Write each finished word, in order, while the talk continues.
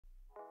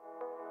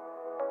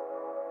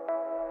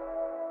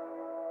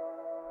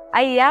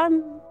I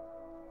am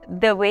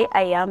the way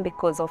I am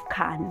because of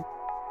Can.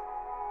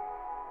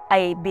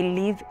 I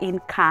believe in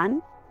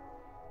Can.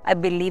 I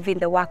believe in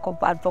the work of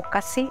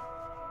advocacy.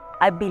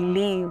 I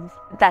believe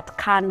that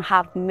Can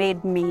have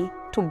made me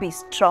to be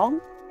strong.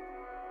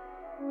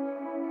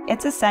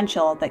 It's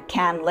essential that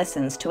Can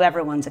listens to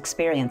everyone's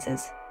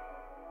experiences.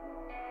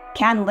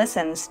 Can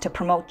listens to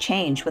promote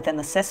change within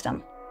the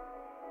system.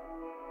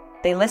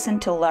 They listen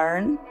to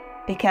learn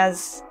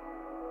because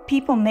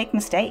people make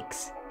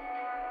mistakes.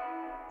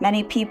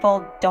 Many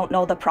people don't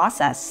know the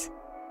process.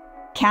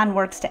 Can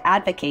works to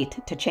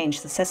advocate to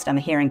change the system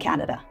here in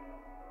Canada.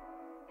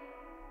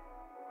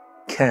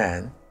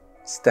 CAN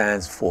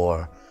stands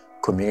for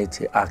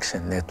Community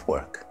Action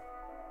Network.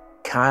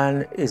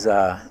 CAN is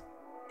an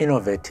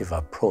innovative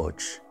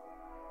approach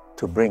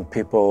to bring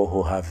people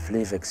who have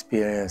lived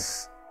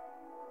experience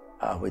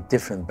with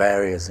different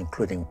barriers,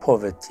 including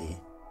poverty,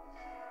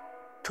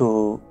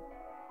 to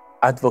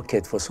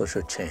advocate for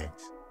social change.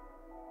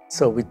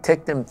 So we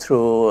take them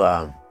through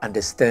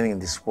understanding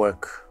this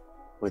work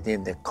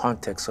within the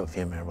context of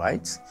human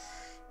rights,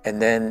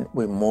 and then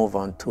we move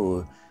on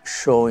to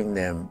showing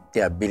them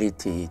the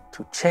ability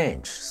to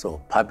change.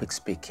 So public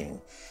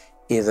speaking,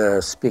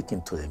 either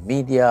speaking to the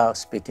media,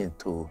 speaking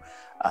to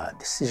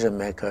decision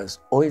makers,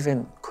 or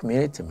even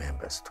community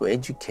members to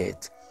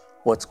educate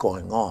what's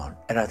going on.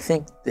 And I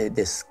think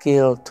the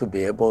skill to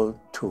be able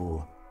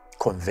to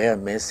convey a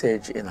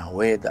message in a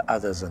way that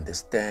others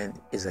understand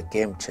is a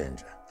game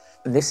changer.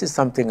 And this is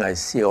something I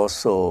see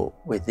also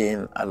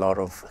within a lot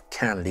of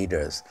CAN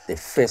leaders. They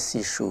face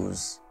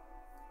issues,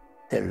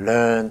 they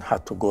learn how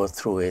to go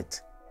through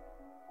it,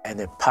 and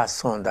they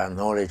pass on that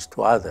knowledge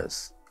to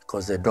others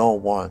because they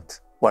don't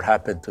want what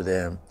happened to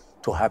them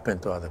to happen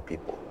to other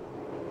people.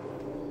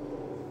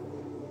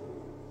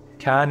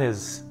 CAN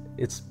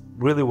it's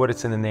really what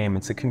it's in the name.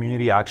 It's a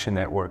community action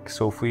network.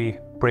 So if we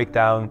break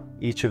down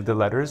each of the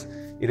letters,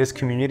 it is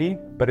community,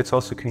 but it's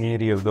also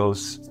community of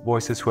those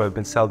voices who have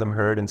been seldom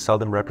heard and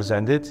seldom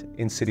represented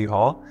in City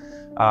Hall.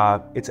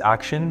 It's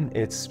action.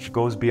 It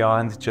goes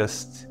beyond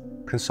just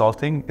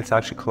consulting. It's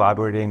actually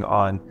collaborating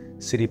on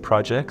city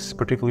projects,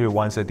 particularly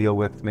ones that deal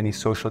with many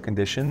social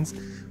conditions,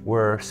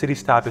 where city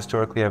staff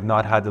historically have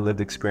not had the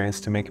lived experience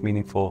to make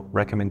meaningful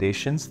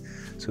recommendations.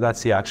 So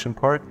that's the action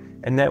part.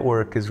 And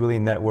network is really a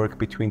network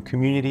between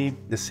community,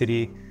 the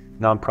city,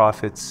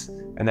 nonprofits,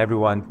 and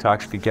everyone to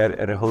actually get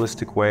at a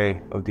holistic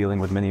way of dealing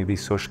with many of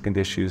these social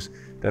conditions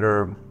that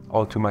are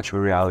all too much of a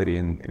reality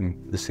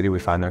in the city we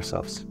find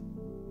ourselves.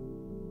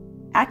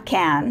 At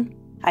CAN,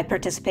 I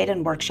participate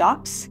in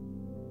workshops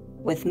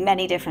with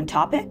many different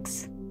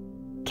topics.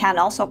 CAN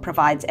also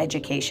provides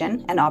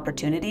education and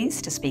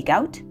opportunities to speak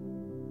out.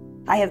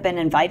 I have been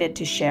invited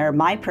to share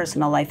my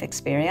personal life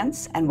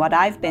experience and what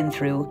I've been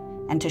through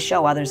and to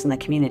show others in the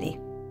community.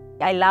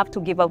 I love to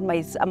give out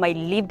my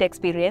lived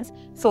experience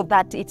so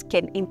that it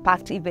can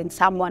impact even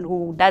someone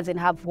who doesn't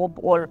have hope,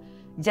 or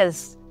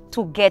just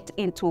to get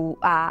into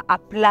a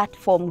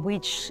platform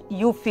which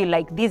you feel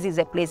like this is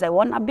a place I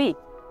want to be.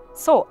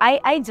 So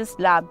I just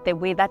love the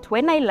way that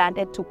when I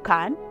landed to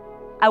CAN,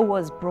 I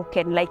was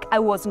broken, like I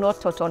was not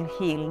totally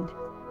healed.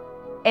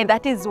 And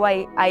that is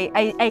why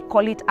I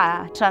call it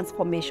a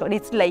transformation.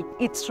 It's like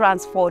it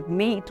transformed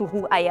me to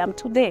who I am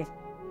today.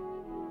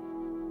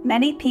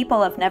 Many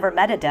people have never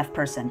met a deaf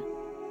person.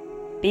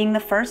 Being the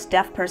first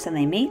deaf person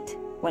they meet,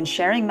 when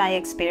sharing my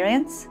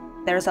experience,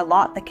 there's a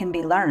lot that can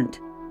be learned,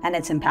 and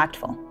it's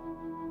impactful.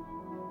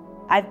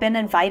 I've been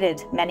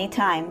invited many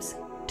times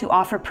to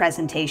offer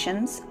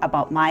presentations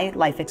about my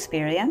life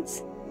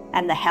experience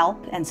and the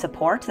help and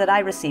support that I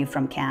receive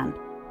from CAN.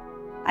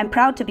 I'm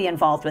proud to be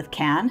involved with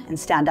CAN and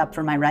stand up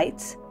for my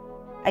rights.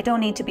 I don't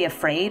need to be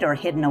afraid or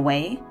hidden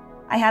away.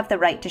 I have the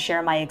right to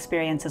share my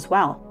experience as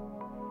well.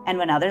 And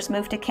when others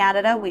move to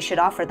Canada, we should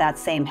offer that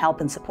same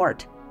help and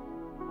support.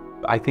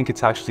 I think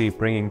it's actually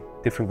bringing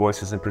different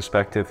voices and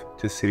perspective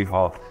to City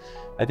Hall.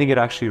 I think it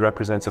actually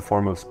represents a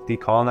form of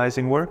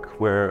decolonizing work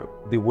where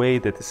the way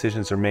that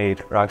decisions are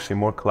made are actually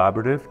more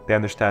collaborative. They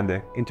understand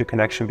the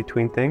interconnection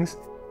between things,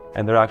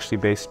 and they're actually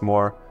based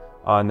more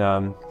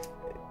on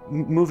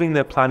moving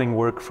the planning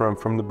work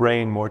from the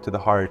brain more to the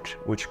heart,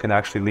 which can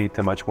actually lead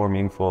to much more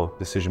meaningful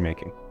decision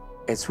making.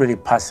 It's really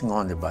passing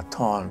on the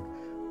baton.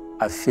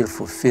 I feel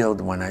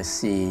fulfilled when I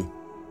see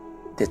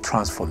the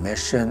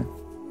transformation,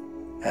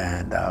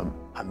 and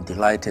I'm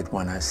delighted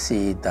when I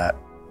see that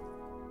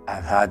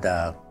I've had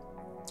a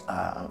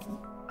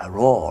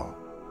role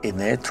in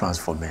their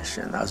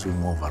transformation as we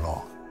move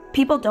along.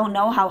 People don't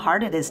know how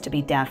hard it is to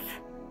be deaf.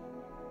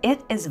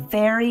 It is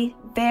very,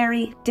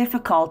 very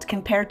difficult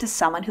compared to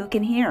someone who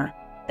can hear.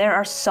 There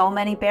are so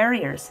many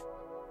barriers.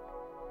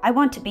 I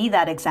want to be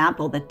that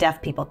example that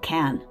deaf people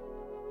can.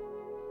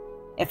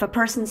 If a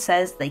person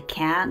says they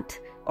can't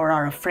or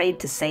are afraid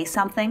to say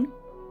something,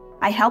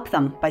 I help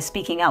them by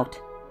speaking out.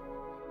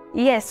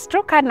 Yes,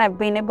 through CAN, I've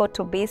been able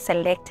to be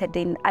selected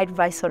in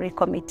advisory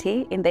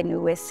committee in the New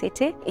West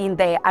City. In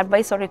the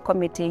advisory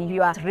committee,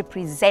 you are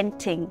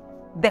representing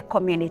the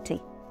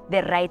community.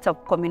 the rights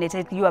of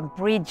communities. You are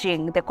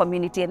bridging the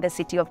community and the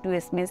city of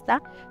Westminster.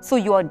 So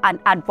you are an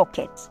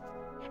advocate.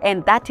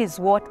 And that is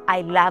what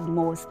I love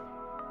most.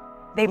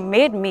 They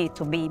made me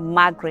to be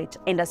Margaret,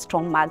 and a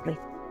strong Margaret.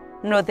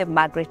 Not the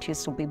Margaret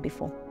used to be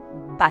before,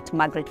 but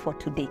Margaret for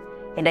today.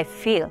 And I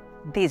feel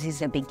this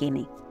is a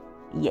beginning.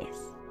 Yes.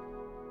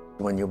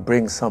 When you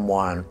bring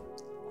someone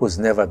who's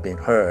never been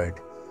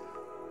heard,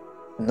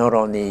 not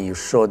only you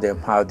show them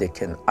how they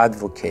can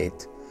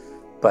advocate,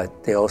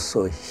 but they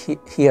also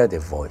hear the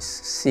voice,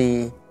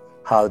 see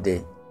how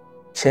they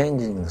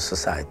change in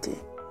society.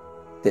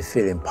 They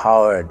feel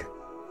empowered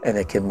and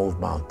they can move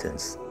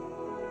mountains.